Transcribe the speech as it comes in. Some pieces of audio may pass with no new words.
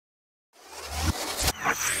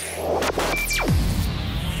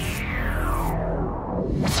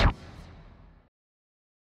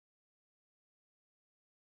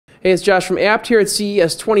Hey, it's Josh from Apt here at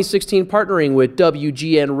CES 2016, partnering with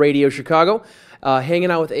WGN Radio Chicago. Hanging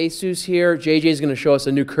out with Asus here. JJ's going to show us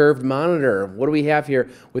a new curved monitor. What do we have here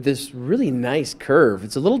with this really nice curve?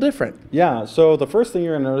 It's a little different. Yeah, so the first thing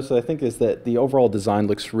you're going to notice, I think, is that the overall design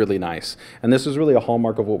looks really nice. And this is really a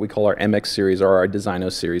hallmark of what we call our MX series or our Designo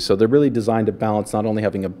series. So they're really designed to balance not only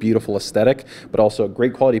having a beautiful aesthetic, but also a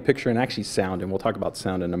great quality picture and actually sound. And we'll talk about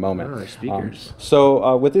sound in a moment. Oh, speakers.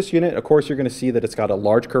 With this unit, of course, you're going to see that it's got a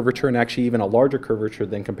large curvature and actually even a larger curvature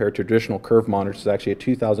than compared to traditional curved monitors. It's actually a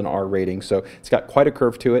 2000R rating. So it's got quite a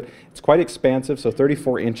curve to it. It's quite expansive, so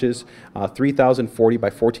 34 inches, 3040 by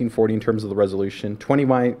 1440 in terms of the resolution,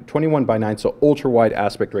 21 by 9, so ultra wide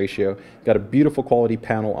aspect ratio. Got a beautiful quality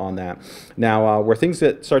panel on that. Now, where things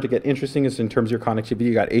start to get interesting is in terms of your connectivity.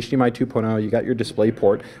 You got HDMI 2.0, you got your display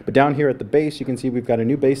port, but down here at the base, you can see we've got a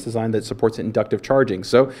new base design that supports inductive charging.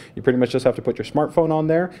 So you pretty much just have to put your smartphone on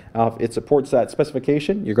there. If it supports that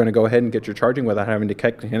specification, you're going to go ahead and get your charging without having to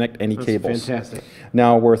connect any cables. Fantastic.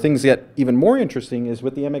 Now, where things get even more interesting is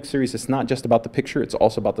with the MX series, it's not just about the picture, it's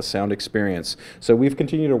also about the sound experience. So we've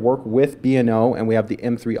continued to work with B&O, and we have the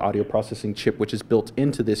M3 audio processing chip, which is built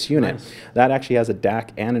into this unit. Nice. That actually has a DAC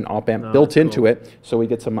and an op-amp built into it, so we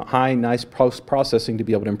get some high, nice post-processing to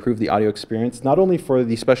be able to improve the audio experience, not only for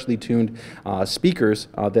the specially tuned speakers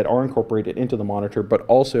that are incorporated into the monitor, but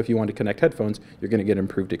also if you want to connect headphones, you're going to get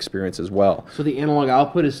improved experience as well. So the analog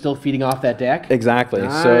output is still feeding off that DAC? Exactly.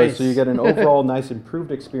 Nice. So you get an overall nice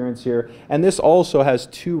improved experience here. And this also has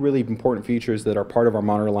two really important features that are part of our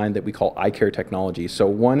monitor line that we call eye care technology. So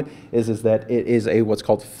one is that it is a what's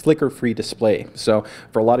called flicker-free display. So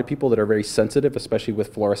for a lot of people that are very sensitive, especially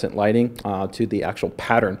with fluorescent lighting, to the actual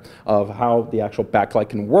pattern of how the actual backlight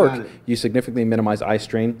can work, you significantly minimize eye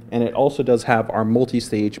strain. And it also does have our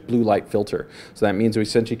multi-stage blue light filter. So that means we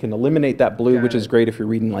essentially can eliminate that blue, which is great if you're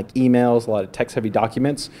reading like emails, a lot of text-heavy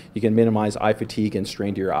documents. You can minimize eye fatigue and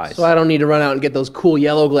strain to your eyes. So I don't need to run out and get those cool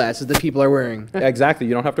yellow glasses that people are wearing. Exactly.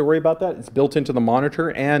 You don't have to worry about that. It's built into the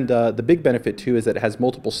monitor, and the big benefit too is that it has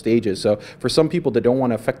multiple stages. So for some people that don't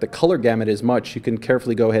want to affect the color gamut as much, you can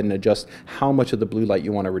carefully go ahead and adjust how much of the blue light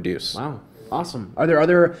you want to reduce. Wow. Awesome. Are there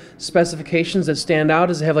other specifications that stand out?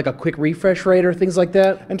 Does it have like a quick refresh rate or things like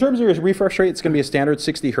that? In terms of your refresh rate, it's going to be a standard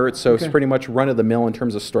 60 hertz, so it's pretty much run-of-the-mill in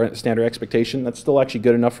terms of standard expectation. That's still actually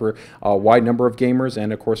good enough for a wide number of gamers,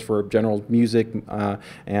 and of course for general music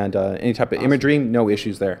and any type of imagery, no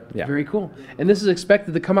issues there. Yeah. Very cool. And this is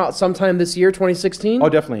expected to come out sometime this year, 2016? Oh,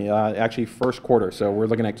 definitely. Actually, first quarter. So we're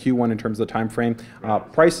looking at Q1 in terms of the time frame.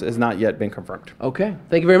 Price has not yet been confirmed. Okay.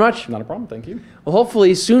 Thank you very much. Not a problem. Thank you. Well,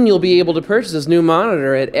 hopefully soon you'll be able to purchase this new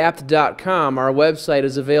monitor at apt.com. Our website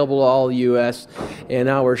is available to all U.S., and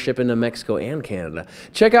now we're shipping to Mexico and Canada.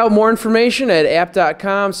 Check out more information at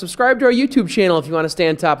apt.com. Subscribe to our YouTube channel if you want to stay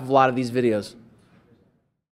on top of a lot of these videos.